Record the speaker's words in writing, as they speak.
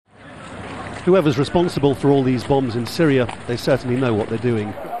Whoever's responsible for all these bombs in Syria, they certainly know what they're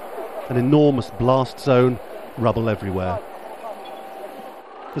doing. An enormous blast zone, rubble everywhere.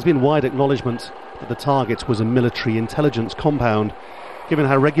 There's been wide acknowledgement that the target was a military intelligence compound. Given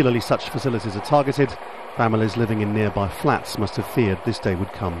how regularly such facilities are targeted, families living in nearby flats must have feared this day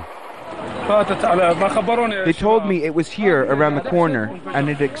would come. They told me it was here around the corner and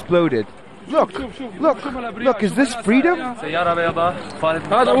it exploded. Look, is this freedom?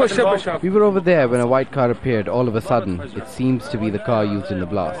 We were over there when a white car appeared all of a sudden. It seems to be the car used in the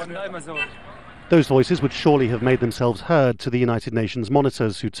blast. Those voices would surely have made themselves heard to the United Nations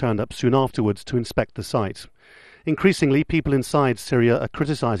monitors who turned up soon afterwards to inspect the site. Increasingly, people inside Syria are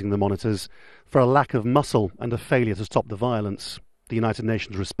criticising the monitors for a lack of muscle and a failure to stop the violence. The United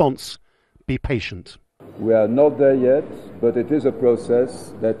Nations response: be patient. We are not there yet, but it is a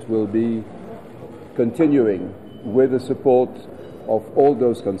process that will be continuing with the support of all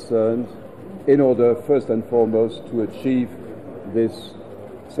those concerned in order, first and foremost, to achieve this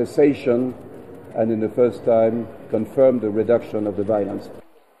cessation and, in the first time, confirm the reduction of the violence.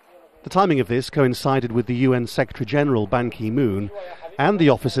 The timing of this coincided with the UN Secretary-General Ban Ki-moon and the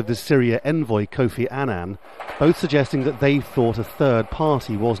office of the Syria envoy Kofi Annan, both suggesting that they thought a third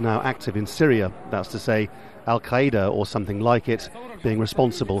party was now active in Syria, that's to say Al-Qaeda or something like it, being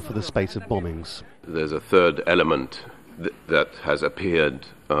responsible for the spate of bombings. There's a third element that has appeared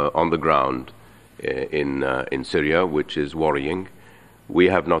on the ground in Syria, which is worrying. We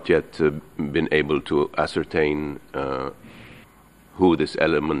have not yet been able to ascertain who this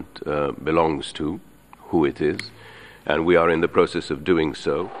element belongs to, who it is, and we are in the process of doing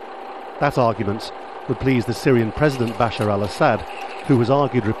so. That argument would please the Syrian President Bashar al-Assad, who has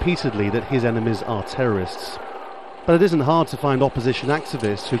argued repeatedly that his enemies are terrorists. But it isn't hard to find opposition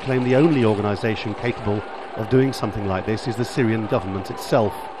activists who claim the only organisation capable of doing something like this is the Syrian government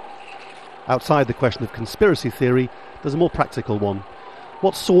itself. Outside the question of conspiracy theory, there's a more practical one.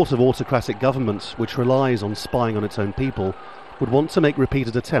 What sort of autocratic government, which relies on spying on its own people, would want to make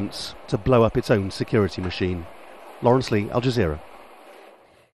repeated attempts to blow up its own security machine? Laurence, Al Jazeera.